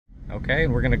Okay,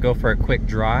 and we're gonna go for a quick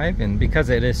drive, and because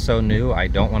it is so new, I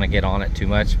don't want to get on it too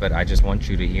much, but I just want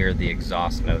you to hear the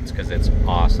exhaust notes because it's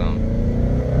awesome.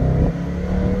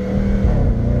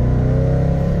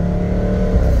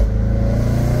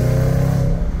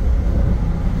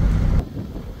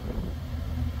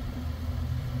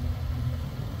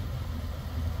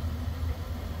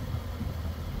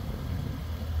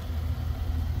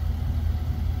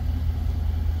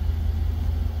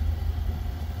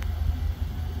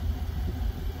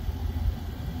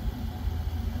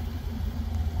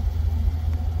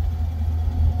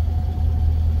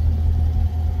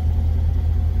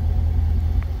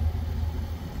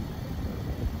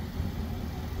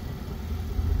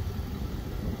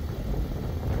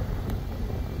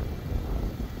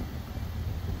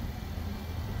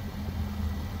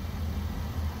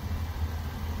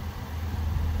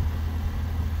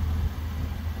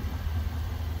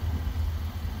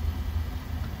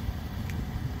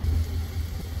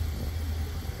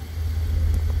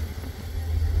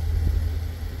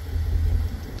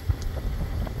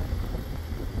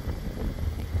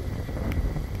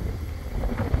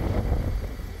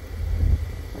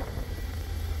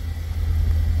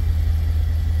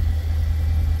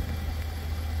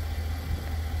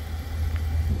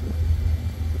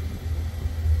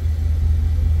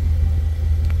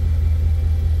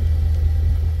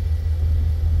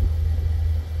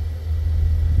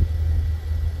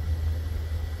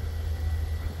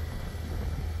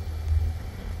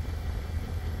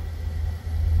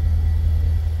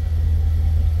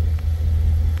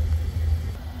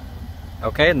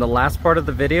 Okay, and the last part of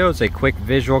the video is a quick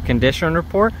visual condition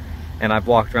report, and I've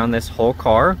walked around this whole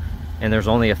car, and there's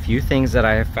only a few things that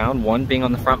I have found. One being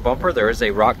on the front bumper, there is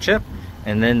a rock chip,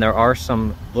 and then there are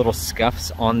some little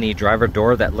scuffs on the driver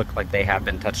door that look like they have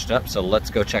been touched up, so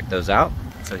let's go check those out.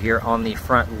 So here on the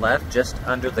front left, just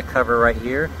under the cover right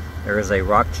here, there is a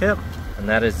rock chip, and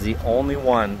that is the only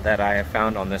one that I have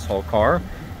found on this whole car.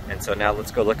 And so now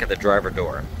let's go look at the driver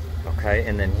door. Okay,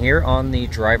 and then here on the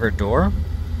driver door,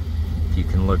 if you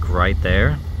can look right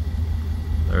there,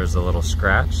 there's a little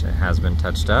scratch. It has been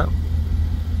touched up.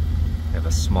 We have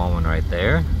a small one right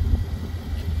there.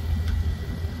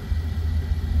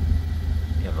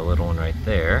 You have a little one right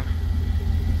there.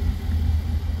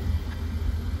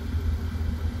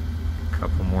 A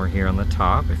couple more here on the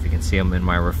top, if you can see them in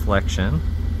my reflection.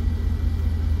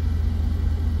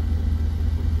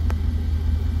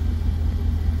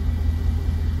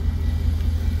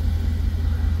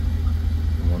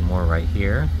 More right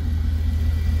here,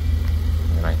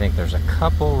 and I think there's a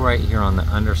couple right here on the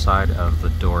underside of the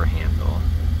door handle.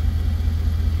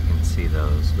 You can see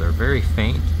those. They're very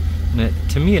faint, and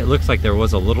to me it looks like there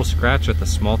was a little scratch with a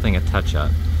small thing of touch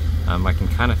up. I can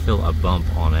kind of feel a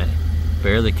bump on it.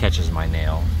 Barely catches my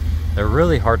nail. They're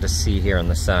really hard to see here in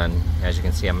the sun. As you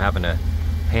can see, I'm having to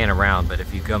pan around, but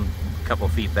if you come a couple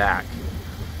feet back,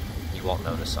 you won't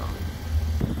notice them.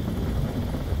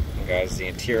 Guys, the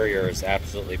interior is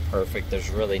absolutely perfect. There's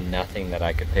really nothing that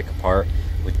I could pick apart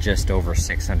with just over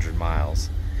 600 miles.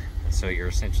 So you're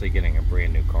essentially getting a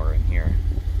brand new car in here.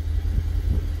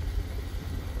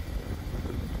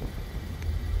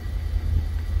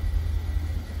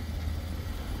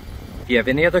 If you have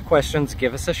any other questions,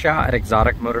 give us a shout at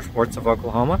Exotic Motorsports of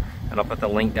Oklahoma, and I'll put the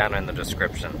link down in the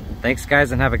description. Thanks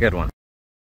guys, and have a good one.